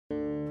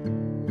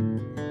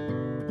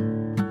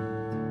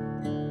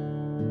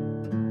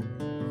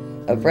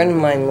A friend of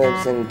mine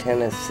lives in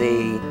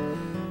Tennessee,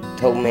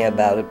 told me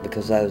about it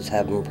because I was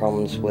having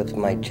problems with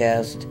my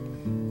chest,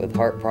 with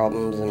heart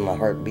problems and my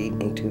heart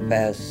beating too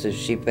fast, so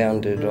she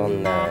found it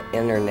on the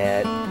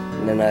internet.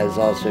 And then I was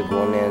also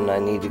going in, I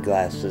needed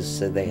glasses,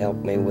 so they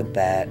helped me with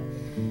that.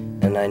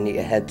 And I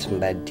had some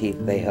bad teeth,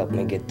 they helped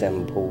me get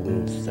them pulled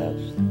and stuff.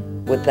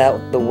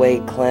 Without the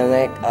Way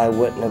Clinic, I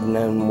wouldn't have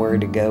known where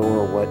to go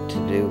or what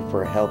to do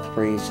for health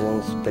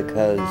reasons,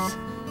 because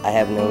I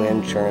have no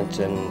insurance,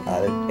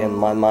 and in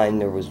my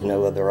mind there was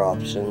no other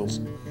options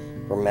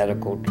for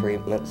medical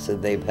treatment, so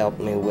they've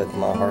helped me with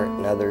my heart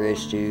and other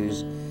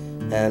issues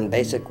and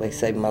basically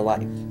saved my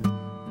life.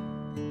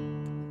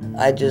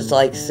 I'd just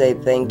like to say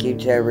thank you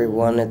to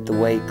everyone at the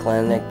Way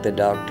Clinic, the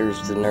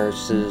doctors, the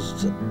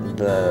nurses,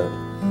 the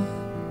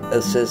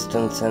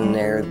assistants in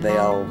there. They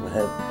all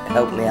have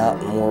helped me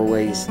out in more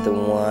ways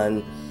than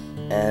one,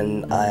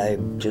 and I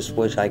just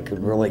wish I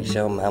could really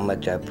show them how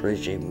much I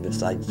appreciate them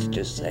besides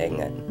just saying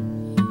it.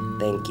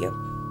 Thank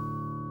you.